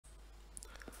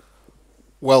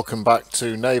Welcome back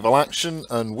to Naval Action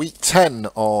and week 10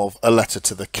 of A Letter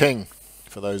to the King.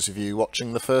 For those of you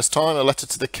watching the first time, A Letter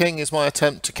to the King is my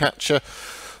attempt to capture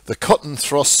the cut and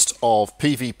thrust of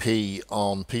PvP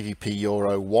on PvP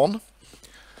Euro 1.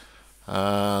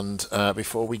 And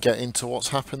before we get into what's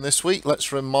happened this week,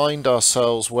 let's remind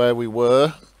ourselves where we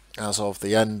were as of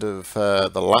the end of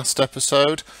the last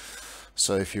episode.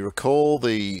 So if you recall,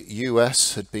 the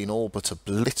US had been all but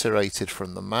obliterated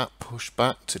from the map, pushed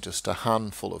back to just a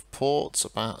handful of ports,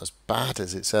 about as bad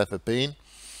as it's ever been.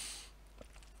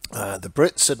 The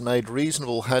Brits had made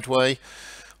reasonable headway,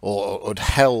 or had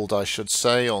held, I should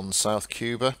say, on South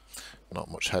Cuba.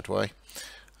 Not much headway.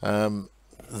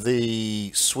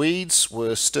 The Swedes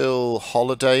were still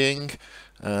holidaying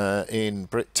in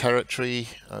Brit territory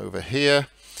over here.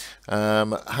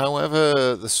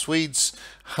 However, the Swedes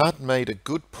had made a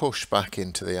good push back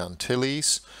into the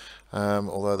Antilles,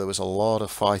 although there was a lot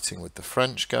of fighting with the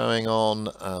French going on,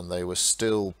 and they were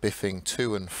still biffing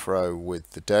to and fro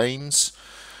with the Danes.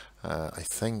 I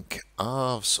think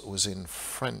Arves was in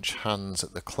French hands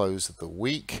at the close of the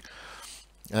week.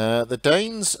 The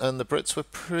Danes and the Brits were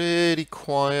pretty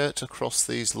quiet across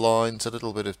these lines, a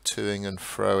little bit of toing and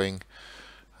froing.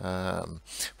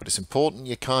 But it's important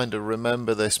you kind of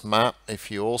remember this map. If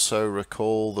you also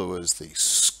recall, there was the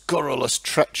scurrilous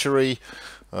treachery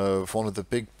of one of the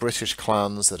big British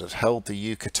clans that had held the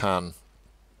Yucatan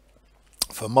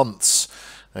for months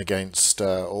against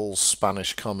all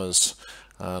Spanish comers,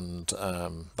 and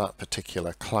that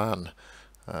particular clan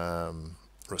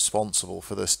responsible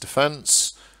for this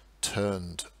defence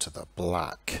turned to the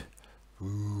black.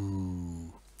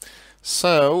 Ooh.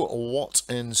 So, what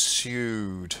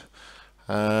ensued?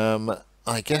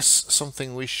 I guess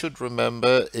something we should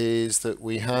remember is that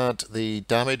we had the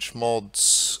damage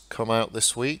mods come out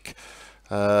this week.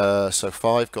 So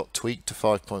 5 got tweaked to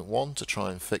 5.1 to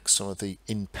try and fix some of the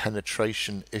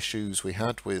impenetration issues we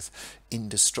had with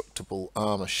indestructible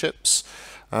armour ships.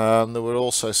 There were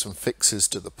also some fixes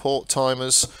to the port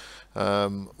timers,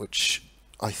 which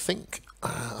I think,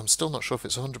 I'm still not sure if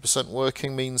it's 100%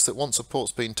 working, means that once a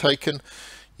port's been taken,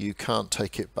 you can't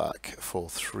take it back for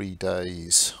 3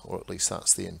 days, or at least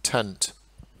that's the intent.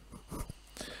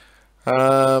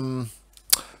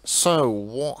 So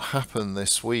what happened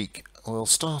this week? We'll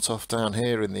start off down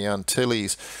here in the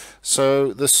Antilles.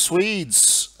 So the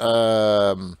Swedes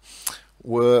were,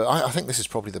 I think this is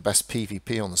probably the best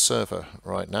PvP on the server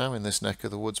right now in this neck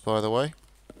of the woods, by the way.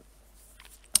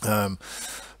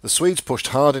 The Swedes pushed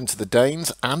hard into the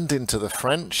Danes and into the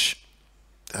French,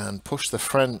 and pushed the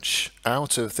French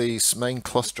out of these main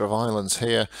cluster of islands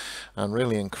here and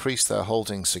really increased their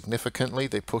holdings significantly.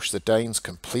 They pushed the Danes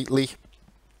completely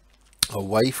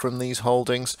away from these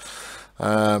holdings.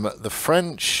 The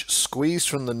French squeezed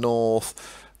from the north.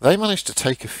 They managed to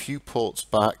take a few ports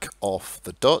back off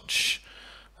the Dutch,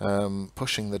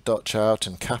 pushing the Dutch out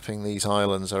and capping these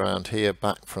islands around here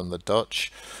back from the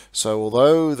Dutch. So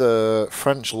although the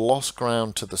French lost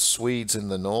ground to the Swedes in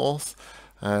the north,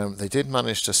 they did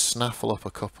manage to snaffle up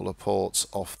a couple of ports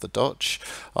off the Dutch.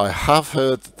 I have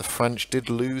heard that the French did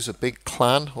lose a big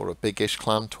clan, or a big-ish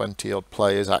clan, 20 odd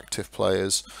players, active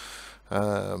players.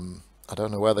 I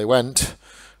don't know where they went,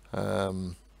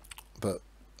 but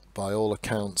by all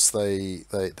accounts they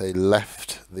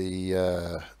left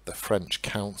the French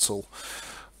council,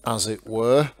 as it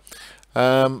were.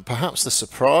 Perhaps the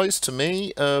surprise to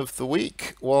me of the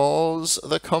week was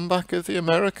the comeback of the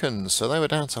Americans. So they were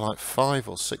down to like 5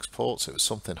 or 6 ports. It was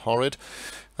something horrid.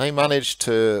 They managed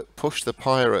to push the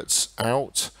pirates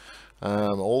out,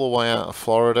 all the way out of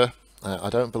Florida. I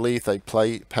don't believe they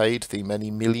paid the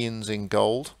many millions in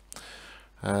gold,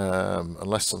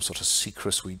 unless some sort of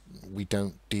secret we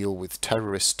don't deal with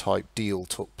terrorist type deal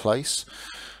took place.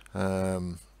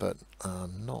 But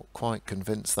I'm not quite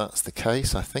convinced that's the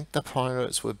case. I think the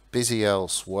pirates were busy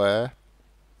elsewhere,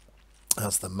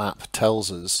 as the map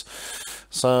tells us.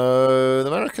 So the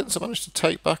Americans have managed to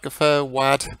take back a fair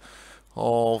wad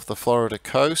of the Florida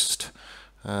coast,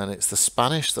 and it's the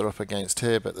Spanish they're up against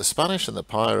here. But the Spanish and the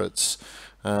pirates,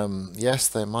 yes,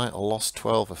 they might have lost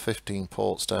 12 or 15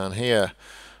 ports down here,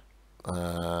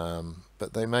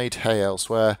 but they made hay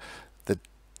elsewhere.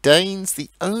 Danes,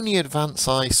 the only advance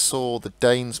I saw the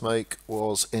Danes make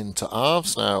was into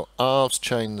Arves. Now, Arves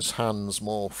change hands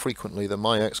more frequently than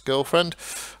my ex-girlfriend.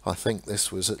 I think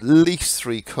this was at least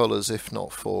 3 colours, if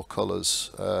not 4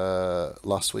 colours,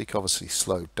 last week. Obviously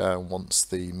slowed down once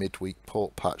the midweek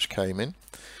port patch came in.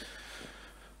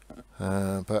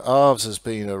 But Arves has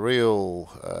been a real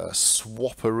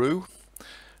swapperoo.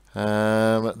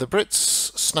 The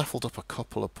Brits snaffled up a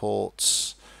couple of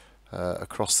ports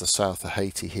across the south of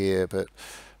Haiti here, but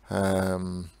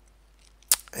Um,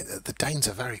 the Danes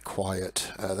are very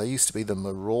quiet. They used to be the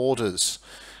marauders.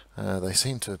 They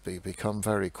seem to have become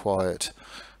very quiet.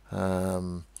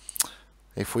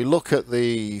 If we look at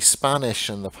the Spanish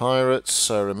and the pirates,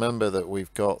 remember that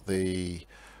we've got the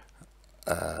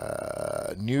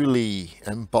newly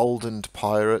emboldened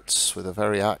pirates with a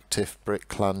very active Brit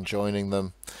clan joining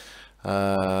them,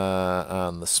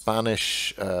 and the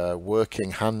Spanish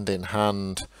working hand in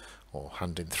hand or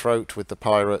hand in throat with the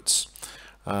pirates.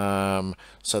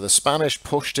 So the Spanish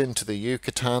pushed into the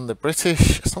Yucatan. The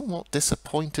British, somewhat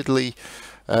disappointedly,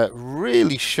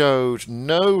 really showed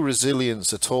no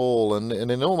resilience at all, and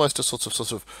in almost a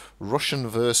sort of Russian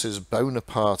versus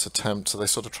Bonaparte attempt, so they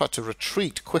sort of tried to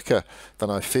retreat quicker than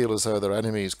I feel as though their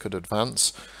enemies could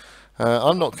advance.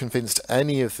 I'm not convinced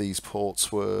any of these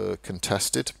ports were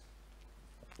contested,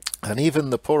 and even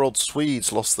the poor old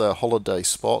Swedes lost their holiday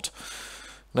spot.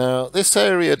 Now this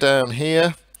area down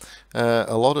here,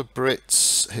 a lot of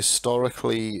Brits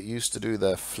historically used to do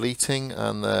their fleeting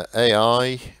and their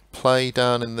AI play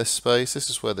down in this space. This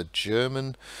is where the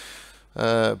German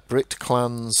Brit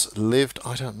clans lived.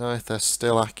 I don't know if they're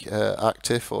still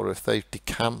active or if they've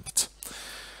decamped.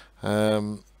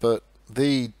 But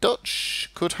the Dutch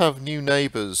could have new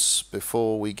neighbours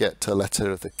before we get to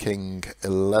Letter of the King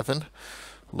 11.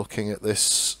 Looking at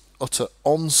this utter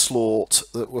onslaught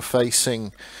that we're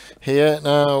facing here.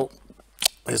 Now,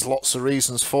 there's lots of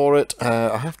reasons for it.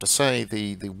 I have to say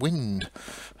the wind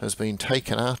has been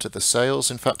taken out of the sails.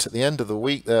 In fact, at the end of the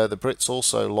week there, the Brits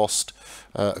also lost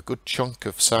a good chunk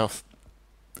of South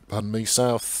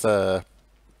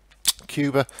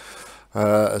Cuba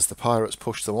as the pirates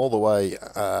pushed them all the way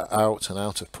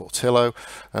out of Portillo.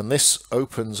 And this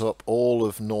opens up all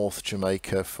of North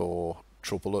Jamaica for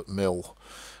trouble at mill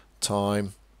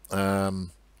time.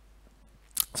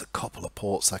 There's a couple of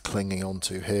ports they're clinging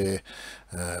onto here.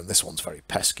 This one's very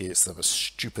pesky. It's the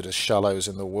stupidest shallows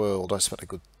in the world. I spent a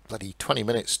good bloody 20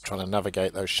 minutes trying to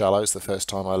navigate those shallows the first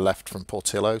time I left from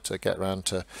Portillo to get round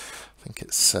to, I think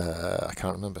it's, I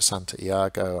can't remember, Santa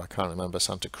Iago, I can't remember,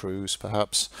 Santa Cruz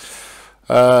perhaps.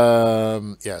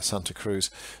 Yeah, Santa Cruz.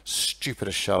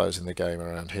 Stupidest shallows in the game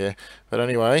around here. But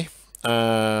anyway,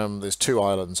 there's two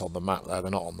islands on the map there. They're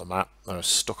not on the map. They're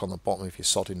stuck on the bottom of your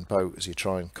sodding boat as you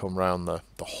try and come round the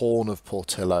Horn of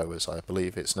Portillo, as I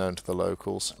believe it's known to the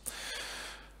locals.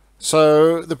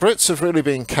 So the Brits have really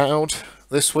been cowed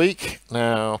this week.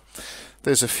 Now,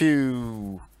 there's a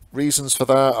few reasons for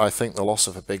that. I think the loss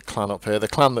of a big clan up here. The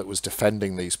clan that was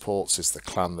defending these ports is the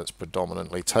clan that's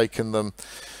predominantly taken them.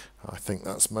 I think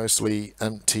that's mostly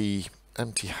empty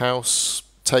house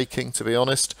taking, to be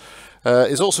honest.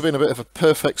 It's also been a bit of a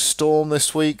perfect storm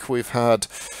this week. We've had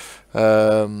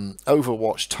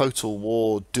Overwatch, Total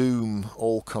War, Doom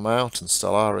all come out, and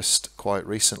Stellaris quite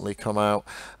recently come out,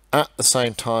 at the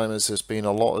same time as there's been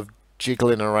a lot of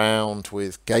jiggling around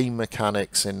with game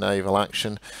mechanics in naval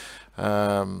action.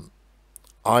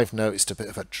 I've noticed a bit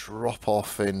of a drop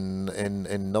off in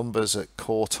numbers at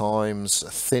core times, a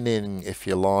thinning if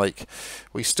you like.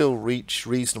 We still reach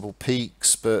reasonable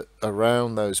peaks, but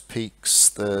around those peaks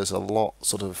there's a lot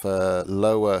sort of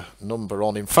lower number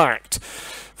on. In fact,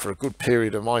 for a good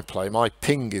period of my play, my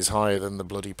ping is higher than the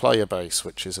bloody player base,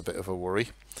 which is a bit of a worry.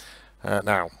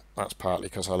 Now, that's partly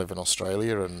because I live in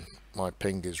Australia and my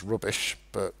ping is rubbish,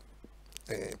 but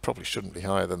it probably shouldn't be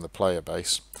higher than the player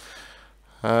base.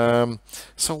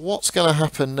 So what's going to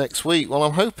happen next week? Well,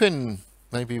 I'm hoping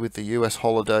maybe with the US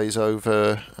holidays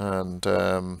over and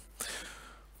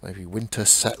maybe winter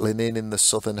settling in the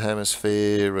southern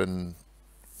hemisphere and,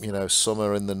 you know,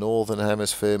 summer in the northern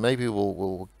hemisphere, maybe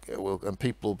we'll and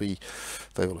people they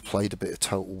will have played a bit of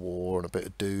Total War and a bit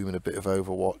of Doom and a bit of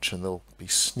Overwatch, and they'll be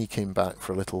sneaking back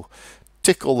for a little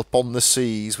tickle upon the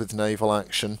seas with naval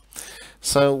action.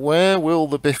 So where will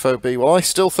the biffo be? Well, I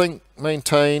still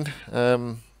maintain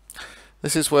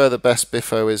this is where the best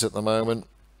biffo is at the moment.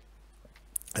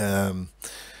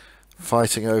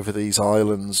 Fighting over these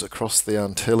islands across the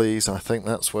Antilles, I think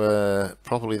that's where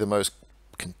probably the most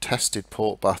contested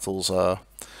port battles are.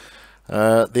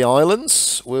 The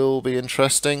islands will be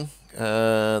interesting.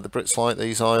 The Brits like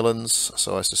these islands,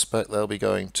 so I suspect they'll be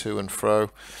going to and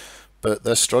fro. But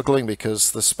they're struggling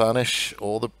because the Spanish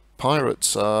or the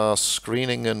pirates are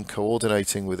screening and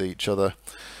coordinating with each other,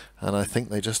 and I think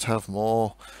they just have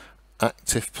more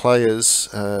active players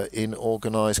in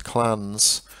organised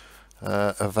clans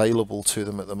available to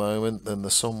them at the moment than the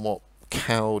somewhat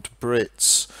cowed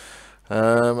Brits.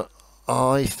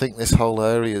 I think this whole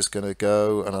area is going to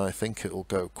go, and I think it will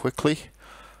go quickly.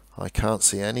 I can't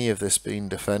see any of this being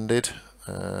defended,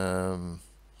 and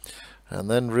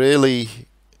then really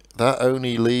that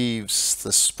only leaves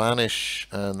the Spanish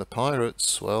and the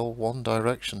pirates, well, one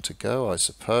direction to go, I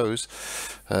suppose.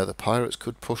 The pirates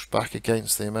could push back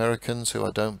against the Americans, who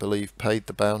I don't believe paid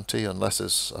the bounty, unless,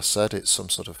 as I said, it's some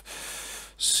sort of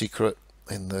secret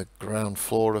in the ground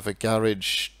floor of a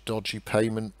garage, dodgy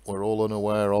payment we're all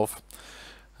unaware of,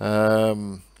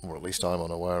 or at least I'm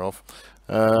unaware of.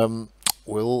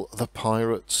 Will the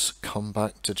pirates come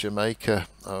back to Jamaica?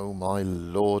 Oh my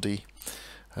lordy.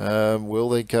 Will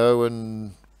they go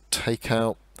and take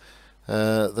out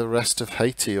the rest of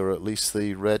Haiti, or at least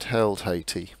the red-held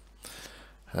Haiti?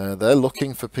 They're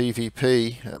looking for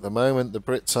PvP. At the moment, the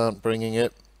Brits aren't bringing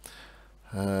it.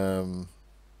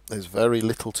 There's very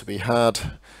little to be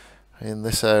had in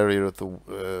this area of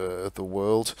the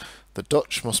world. The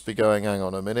Dutch must be going, hang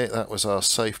on a minute, that was our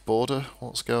safe border.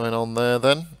 What's going on there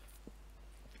then?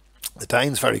 The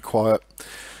Danes very quiet.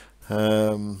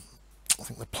 I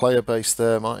think the player base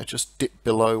there might have just dipped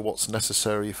below what's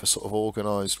necessary for sort of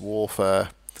organised warfare.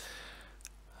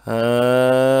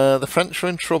 The French are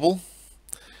in trouble.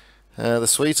 The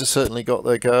Swedes have certainly got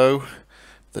their go.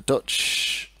 The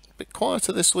Dutch, a bit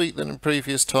quieter this week than in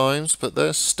previous times, but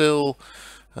they're still,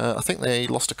 I think they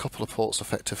lost a couple of ports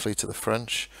effectively to the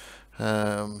French.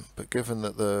 But given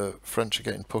that the French are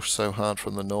getting pushed so hard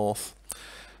from the north.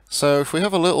 So if we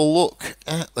have a little look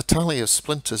at the tally of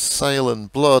splinters, sail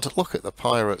and blood, look at the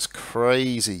pirates,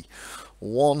 crazy.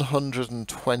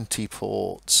 120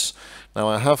 ports. Now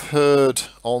I have heard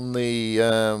on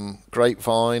the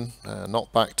grapevine,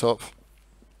 not backed up,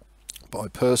 by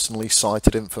personally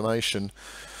cited information,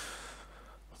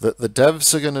 that the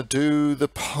devs are going to do the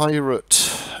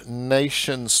pirate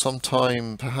nation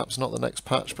sometime, perhaps not the next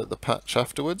patch, but the patch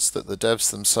afterwards, that the devs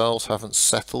themselves haven't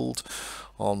settled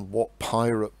on what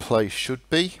pirate play should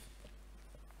be.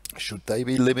 Should they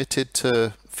be limited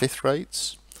to 5th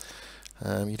rates?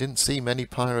 You didn't see many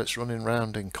pirates running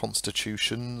around in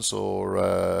Constitutions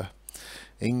or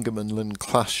Ingermanland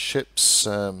class ships,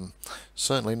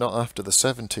 certainly not after the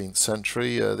 17th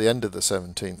century, the end of the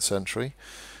 17th century.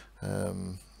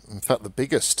 In fact, the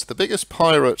biggest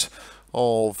pirate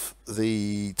of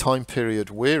the time period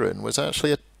we're in was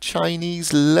actually a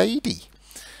Chinese lady,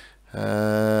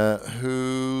 who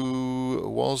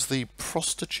was the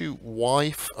prostitute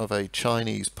wife of a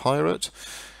Chinese pirate.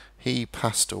 He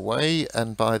passed away,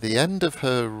 and by the end of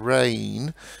her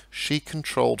reign she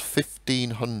controlled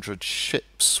 1,500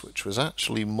 ships, which was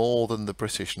actually more than the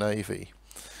British Navy.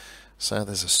 So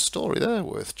there's a story there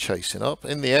worth chasing up.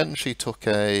 In the end she took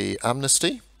a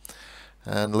amnesty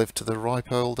and lived to the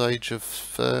ripe old age of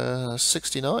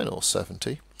 69 or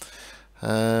 70.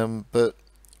 But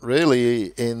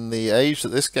really, in the age that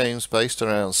this game's based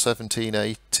around,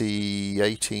 1780,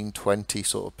 1820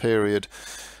 sort of period,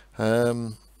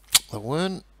 there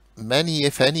weren't many,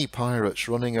 if any, pirates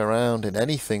running around in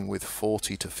anything with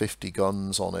 40 to 50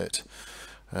 guns on it.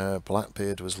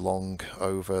 Blackbeard was long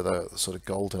over. The sort of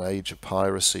golden age of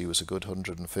piracy was a good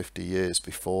 150 years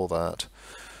before that.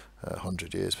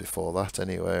 100 years before that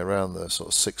anyway, around the sort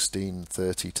of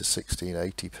 1630 to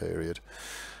 1680 period.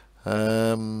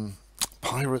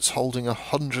 Pirates holding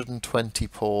 120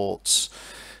 ports.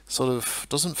 Sort of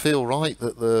doesn't feel right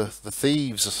that the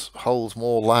thieves hold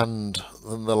more land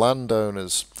than the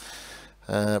landowners.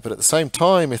 But at the same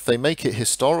time, if they make it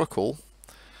historical,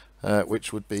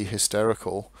 which would be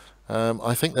hysterical,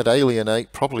 I think they'd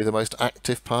alienate probably the most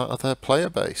active part of their player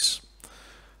base.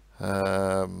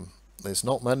 There's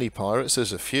not many pirates,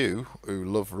 there's a few who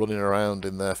love running around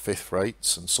in their 5th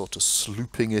rates and sort of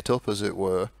slooping it up, as it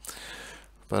were.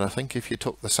 But I think if you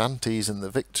took the Antilles and the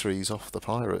Victories off the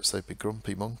pirates, they'd be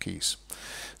grumpy monkeys.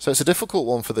 So it's a difficult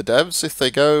one for the devs. If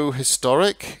they go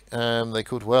historic, they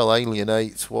could well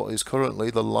alienate what is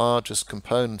currently the largest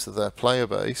component of their player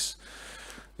base.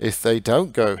 If they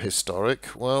don't go historic,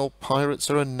 well,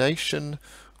 pirates are a nation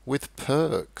with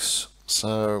perks.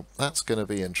 So that's going to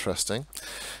be interesting.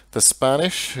 The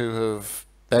Spanish, who have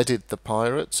bedded the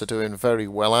pirates, are doing very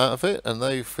well out of it, and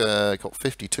they've got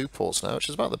 52 ports now, which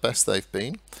is about the best they've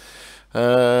been.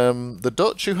 The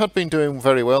Dutch, who had been doing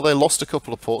very well, they lost a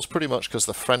couple of ports pretty much because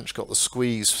the French got the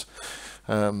squeeze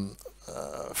from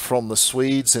the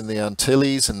Swedes in the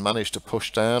Antilles and managed to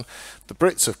push down. The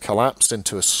Brits have collapsed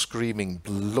into a screaming,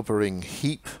 blubbering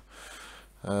heap.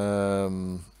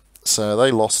 So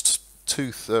they lost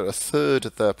a third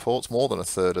of their ports, more than a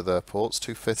third of their ports,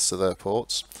 2/5 of their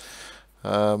ports.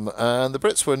 And the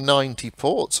Brits were 90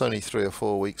 ports only 3 or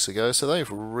 4 weeks ago, so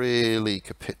they've really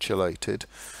capitulated.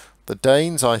 The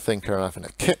Danes, I think, are having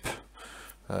a kip.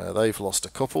 They've lost a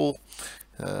couple.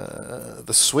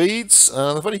 The Swedes,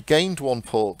 they've only gained 1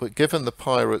 port, but given the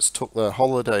pirates took their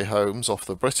holiday homes off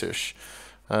the British,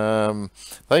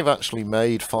 They've actually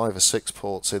made 5 or 6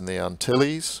 ports in the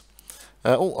Antilles.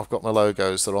 Oh, I've got my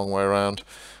logos the wrong way around.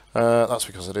 That's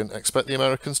because I didn't expect the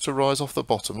Americans to rise off the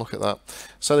bottom. Look at that.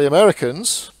 So the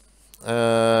Americans,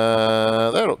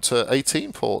 they're up to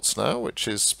 18 ports now, which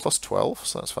is plus 12,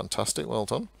 so that's fantastic. Well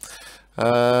done.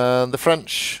 And the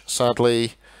French,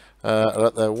 sadly, are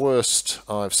at their worst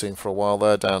I've seen for a while.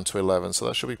 They're down to 11, so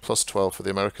that should be plus 12 for the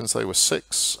Americans. They were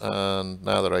 6, and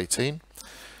now they're 18.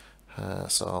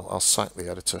 So I'll sack the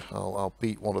editor. I'll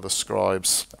beat one of the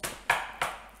scribes,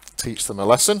 teach them a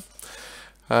lesson.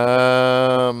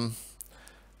 And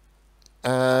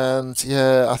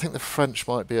yeah, I think the French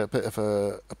might be a bit of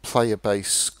a player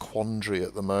base quandary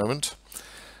at the moment.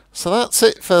 So that's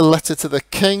it for Letter to the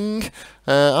King.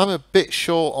 I'm a bit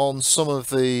short on some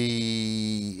of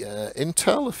the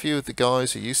intel. A few of the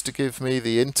guys who used to give me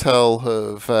the intel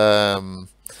have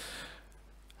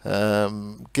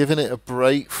given it a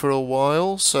break for a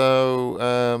while,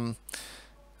 so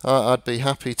I'd be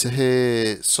happy to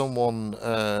hear someone,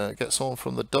 get someone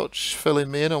from the Dutch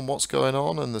filling me in on what's going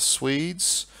on, and the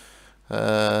Swedes.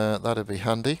 That'd be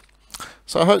handy.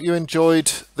 So I hope you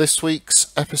enjoyed this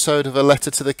week's episode of A Letter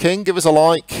to the King. Give us a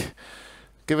like,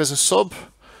 give us a sub.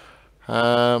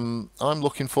 I'm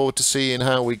looking forward to seeing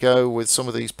how we go with some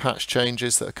of these patch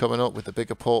changes that are coming up with the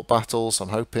bigger port battles. I'm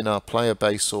hoping our player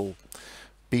base will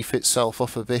beef itself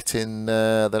up a bit in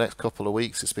the next couple of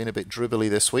weeks. It's been a bit dribbly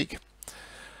this week.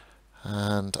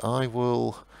 And I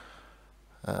will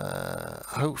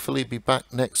hopefully be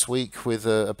back next week with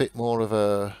a bit more of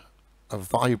a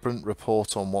vibrant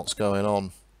report on what's going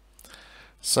on.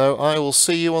 So I will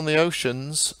see you on the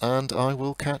oceans, and I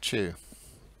will catch you.